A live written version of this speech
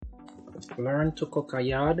Learn to cook a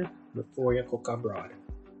yard before you cook abroad.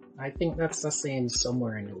 I think that's a saying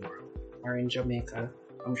somewhere in the world. Or in Jamaica,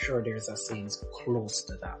 I'm sure there's a saying close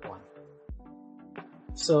to that one.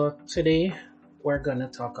 So today we're gonna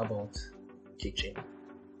talk about kitchen.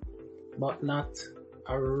 But not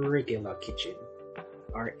a regular kitchen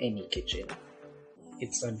or any kitchen.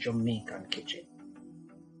 It's a Jamaican kitchen.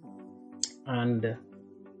 And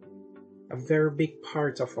a very big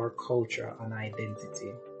part of our culture and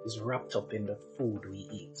identity is wrapped up in the food we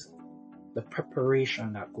eat. The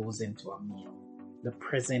preparation that goes into a meal. The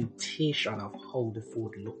presentation of how the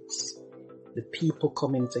food looks. The people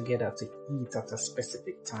coming together to eat at a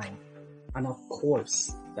specific time. And of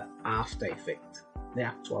course, the after effect, the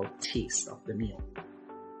actual taste of the meal.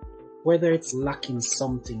 Whether it's lacking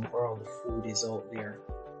something or all the food is out there,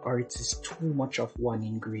 or it is too much of one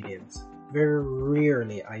ingredient, very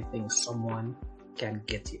rarely I think someone can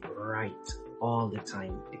get it right all the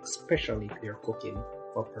time, especially if they're cooking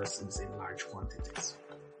for persons in large quantities.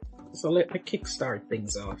 So let me kickstart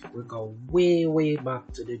things off. We go way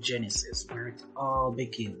back to the Genesis, where it all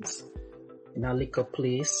begins. In a little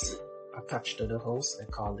place attached to the house they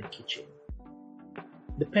call the kitchen.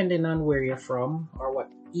 Depending on where you're from or what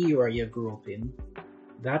era you grew up in,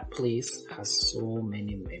 that place has so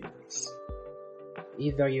many memories.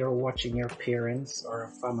 Either you're watching your parents or a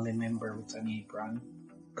family member with an apron,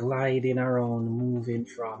 gliding around, moving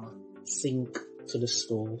from sink to the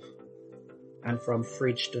stove, and from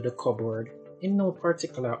fridge to the cupboard, in no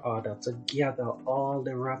particular order, to gather all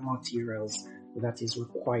the raw materials that is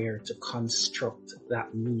required to construct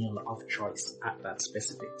that meal of choice at that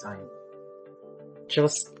specific time.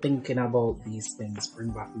 Just thinking about these things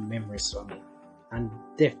bring back memories for me, and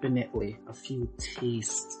definitely a few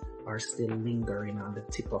tastes are still lingering on the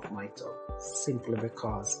tip of my tongue, simply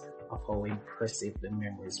because of how impressive the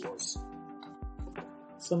memories was.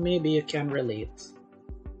 So maybe you can relate,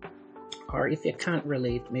 or if you can't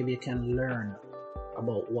relate, maybe you can learn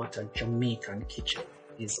about what a Jamaican kitchen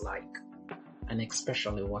is like, and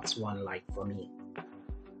especially what's one like for me.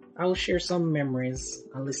 I'll share some memories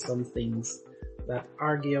and list some things that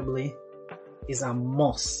arguably is a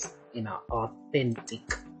must in an authentic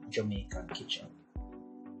Jamaican kitchen.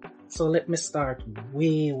 So let me start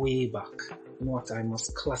way back in what I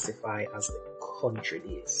must classify as the country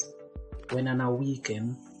days, when on a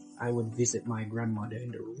weekend I would visit my grandmother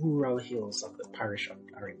in the rural hills of the parish of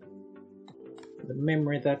Clarendon. The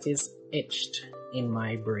memory that is etched in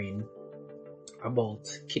my brain about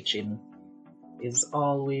kitchen is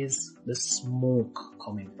always the smoke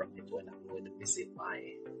coming from it when I would visit my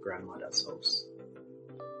grandmother's house.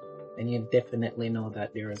 And you definitely know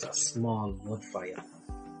that there is a small wood fire.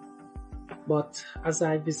 But as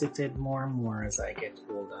I visited more and more as I get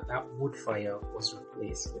older, that wood fire was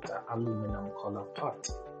replaced with an aluminum color pot,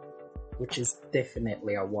 which is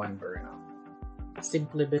definitely a one burner,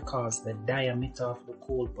 simply because the diameter of the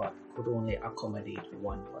coal pot could only accommodate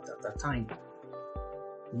one pot at a time.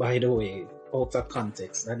 By the way, out of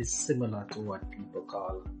context, that is similar to what people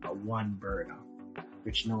call a one burner,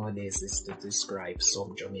 which nowadays is to describe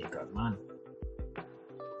some Jamaican man.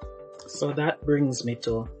 So that brings me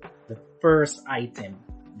to the first item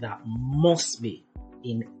that must be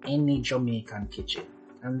in any Jamaican kitchen,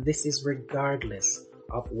 and this is regardless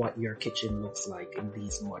of what your kitchen looks like in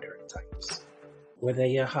these modern times. Whether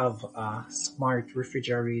you have a smart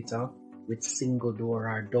refrigerator with single door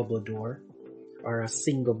or double door, or a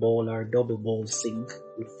single bowl or double bowl sink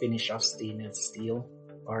with finish of stainless steel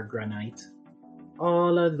or granite,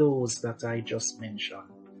 all of those that I just mentioned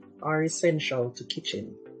are essential to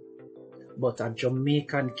kitchen. But a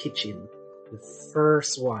Jamaican kitchen, the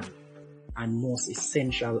first one and most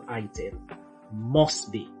essential item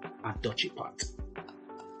must be a dutchie pot.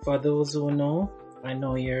 For those who know, I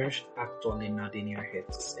know you're actually nodding your head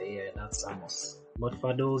to say, yeah, that's a must. But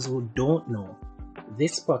for those who don't know,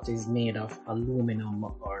 this pot is made of aluminum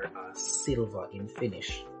or silver in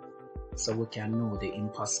finish, so we can know the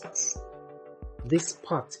imposters. This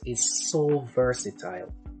pot is so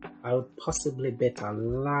versatile, I would possibly bet a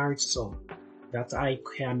large sum that I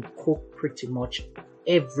can cook pretty much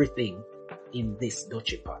everything in this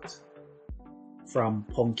dutchie pot. From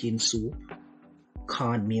pumpkin soup,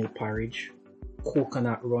 cornmeal porridge,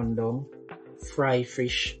 coconut rundown, fried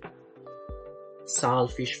fish,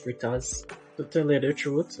 saltfish fritters. To tell you the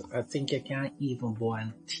truth, I think you can't even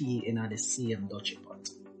boil tea in the same dutchie pot.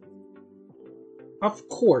 Of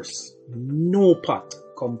course, no pot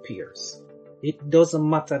compares. It doesn't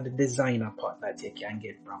matter the designer pot that you can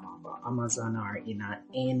get from Amazon or in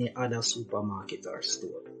any other supermarket or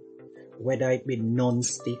store. Whether it be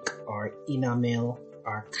non-stick or enamel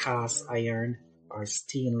or cast iron or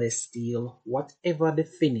stainless steel, whatever the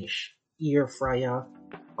finish, air fryer,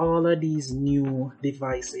 all of these new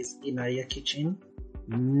devices in your kitchen,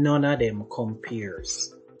 none of them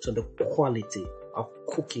compares to the quality of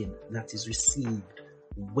cooking that is received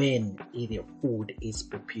when your food is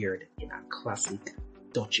prepared in a classic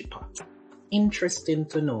Dutchy pot. Interesting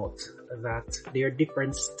to note that there are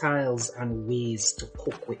different styles and ways to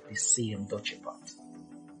cook with the same Dutchy pot.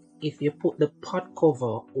 If you put the pot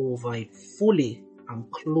cover over it fully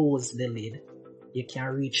and close the lid, you can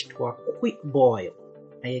reach to a quick boil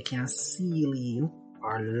and you can seal in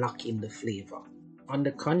or lock in the flavor. On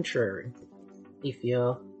the contrary, if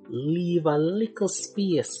you leave a little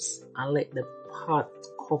space and let the pot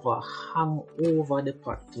cover hang over the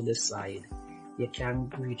pot to the side, you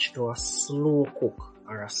can reach to a slow cook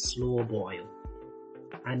or a slow boil.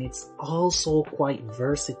 And it's also quite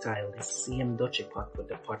versatile, the same Dutchy pot with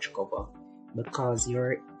the pot cover, because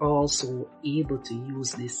you're also able to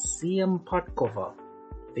use the same pot cover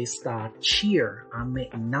to start cheer and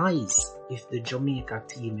make noise if the Jamaica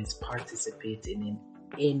team is participating in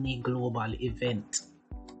any global event.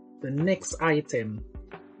 The next item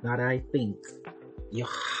that I think you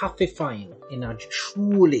have to find in a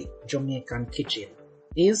truly Jamaican kitchen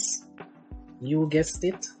is, you guessed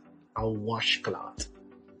it, a washcloth.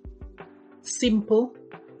 Simple,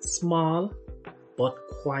 small, but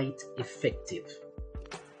quite effective.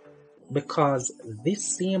 Because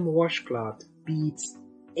this same washcloth beats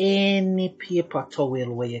any paper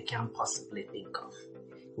towel where you can possibly think of.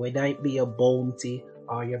 Whether it be a Bounty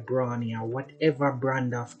or your Brawny or whatever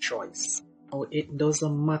brand of choice. Now, it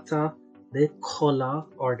doesn't matter the color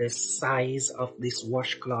or the size of this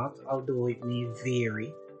washcloth, although it may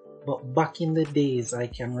vary. But back in the days, I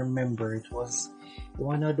can remember it was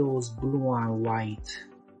one of those blue and white,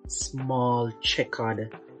 small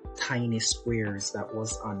checkered, tiny squares that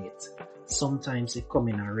was on it. Sometimes it come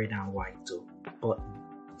in a red and white too. But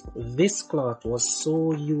this cloth was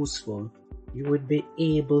so useful, you would be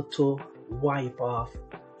able to wipe off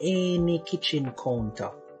any kitchen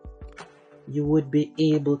counter. You would be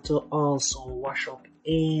able to also wash up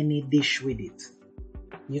any dish with it.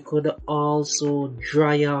 You could also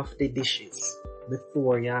dry off the dishes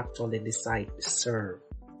before you actually decide to serve.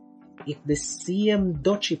 If the same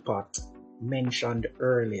Dutchy pot mentioned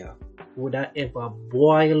earlier would have ever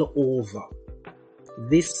boil over,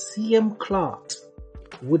 this same cloth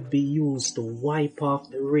would be used to wipe off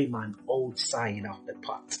the rim and outside of the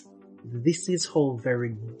pot. This is how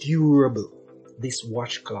very durable this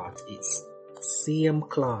washcloth is. Same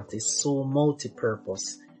cloth is so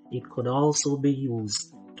multi-purpose. It could also be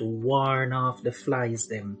used to warn off the flies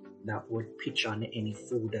them that would pitch on any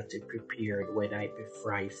food that you prepared, whether it be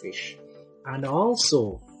fried fish. And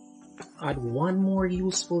also, add one more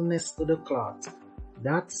usefulness to the cloth.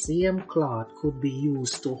 That same cloth could be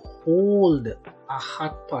used to hold a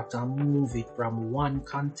hot pot and move it from one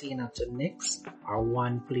container to next or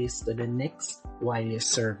one place to the next while you're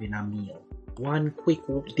serving a meal. One quick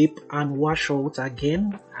dip and wash out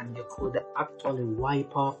again, and you could actually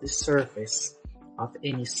wipe off the surface of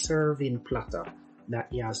any serving platter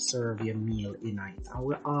that you serve your meal in it. And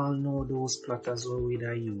we all know those platters we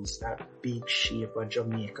would use, that big shape of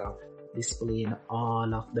Jamaica displaying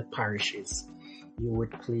all of the parishes. You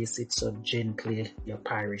would place it so gently, your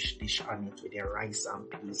parish dish on it with your rice and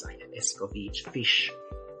peas and your escovitch fish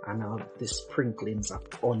and all the sprinklings of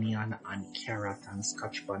onion and carrot and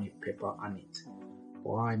scotch bonnet pepper on it.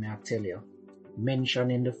 Boy, may I tell you,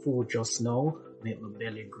 mentioning the food just now make my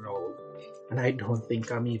belly growl, and I don't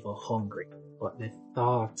think I'm even hungry, but the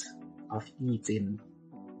thought of eating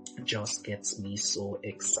just gets me so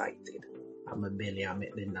excited, and my belly I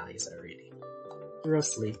make the noise already.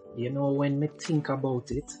 Seriously, when me think about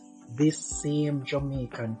it, this same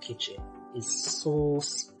Jamaican kitchen is so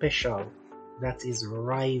special that is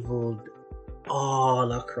rivaled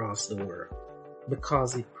all across the world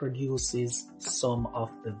because it produces some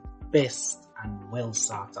of the best and well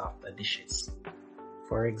sought after dishes.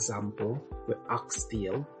 For example, with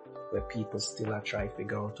oxtail, where people still are trying to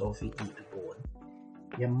figure out how to eat the bone.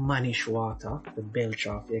 Your manish water, the belch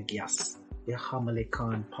off your gas. Your homily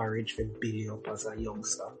corn porridge for Billy up as a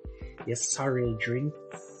youngster. Your sorrel drink,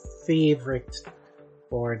 favorite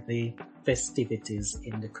for the festivities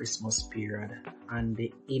in the Christmas period, and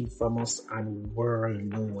the infamous and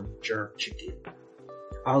world-known jerk chicken.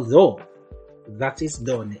 Although that is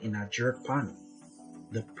done in a jerk pan,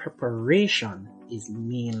 the preparation is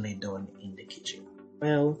mainly done in the kitchen.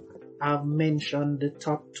 Well, I've mentioned the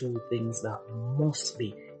top two things that must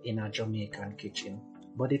be in a Jamaican kitchen,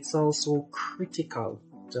 but it's also critical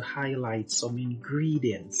to highlight some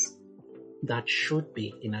ingredients that should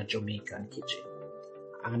be in a Jamaican kitchen.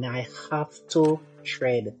 And I have to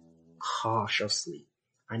tread cautiously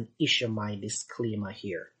and issue my disclaimer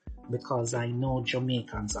here because I know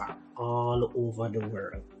Jamaicans are all over the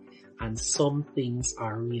world and some things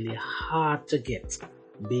are really hard to get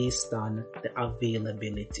based on the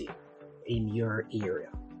availability in your area.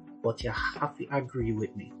 But you have to agree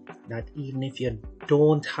with me that even if you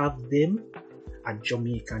don't have them, a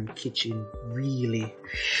Jamaican kitchen really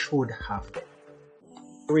should have them.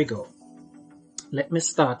 Here we go. Let me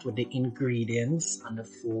start with the ingredients and the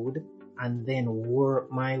food and then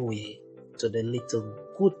work my way to the little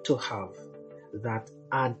good to have that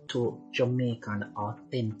add to Jamaican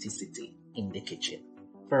authenticity in the kitchen.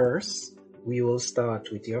 First, we will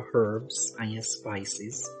start with your herbs and your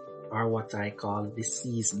spices, or what I call the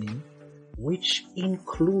seasoning, which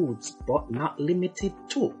includes but not limited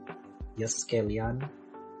to your scallion,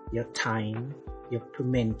 your thyme, your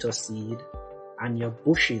pimento seed, and your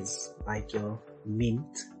bushes like your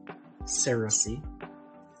mint, cerasee,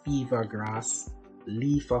 fever grass,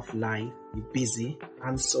 leaf of life, the busy,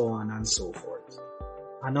 and so on and so forth.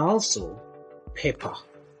 And also, pepper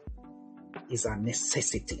is a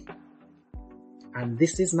necessity. And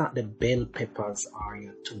this is not the bell peppers or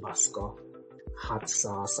your Tabasco hot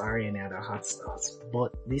sauce or any other hot sauce,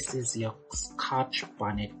 but this is your Scotch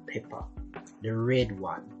bonnet pepper, the red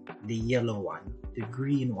one, the yellow one, the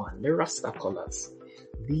green one, the Rasta colors.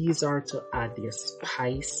 These are to add your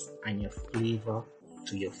spice and your flavor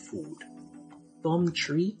to your food. Some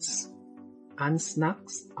treats and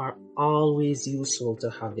snacks are always useful to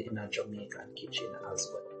have in a Jamaican kitchen as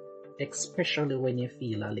well, especially when you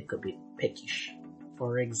feel a little bit peckish.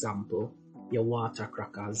 For example, your water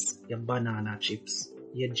crackers, your banana chips,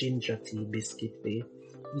 your ginger tea biscuit they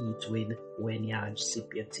eat with when you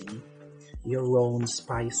sip your tea, your round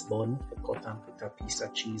spice bun, you cut and put a piece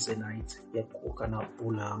of cheese in it, your coconut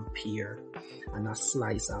bulla and pear, and a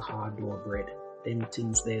slice of hard dough bread. Them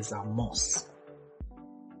things there's a must.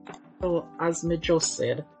 So as me just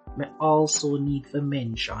said, me also need to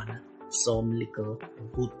mention some little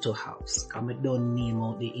good to house, cause me don't name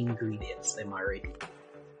out the ingredients them already.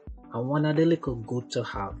 And one of the little good to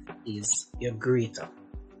have is your grater.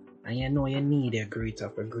 And you know you need a grater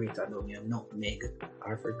for grater down your nutmeg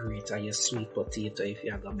or for grater your sweet potato if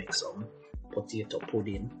you are gonna make some potato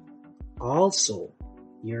pudding. Also,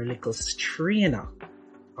 your little strainer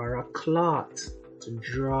or a cloth to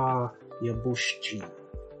draw your bush cheese.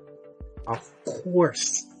 Of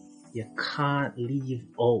course, you can't leave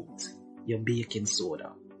out your baking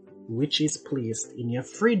soda, which is placed in your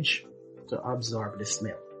fridge to absorb the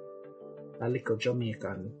smell. A little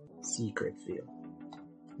Jamaican secret for you.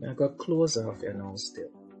 I got close off your nose still,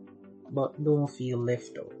 but don't feel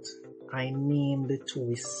left out. I named the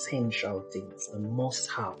two essential things, the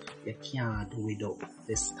must have, you can't do without,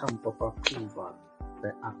 the stamp of approval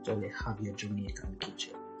that actually have your Jamaican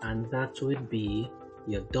kitchen. And that would be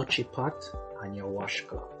your dutchy pot and your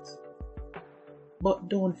washcloth. But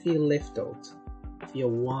don't feel left out. If you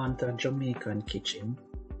want a Jamaican kitchen,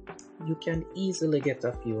 you can easily get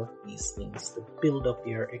a few of these things to build up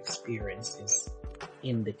your experiences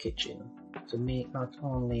in the kitchen to make not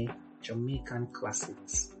only Jamaican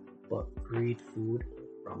classics but great food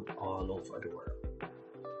from all over the world.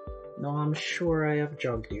 Now I'm sure I have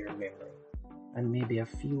jogged your memory and maybe a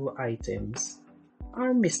few items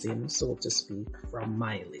are missing, so to speak, from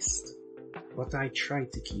my list, but I try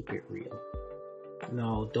to keep it real.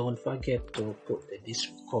 Now don't forget to put the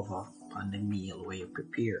dish cover on the meal where you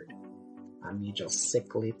prepared, and you just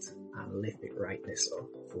circle it and left it right there so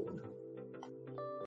for now.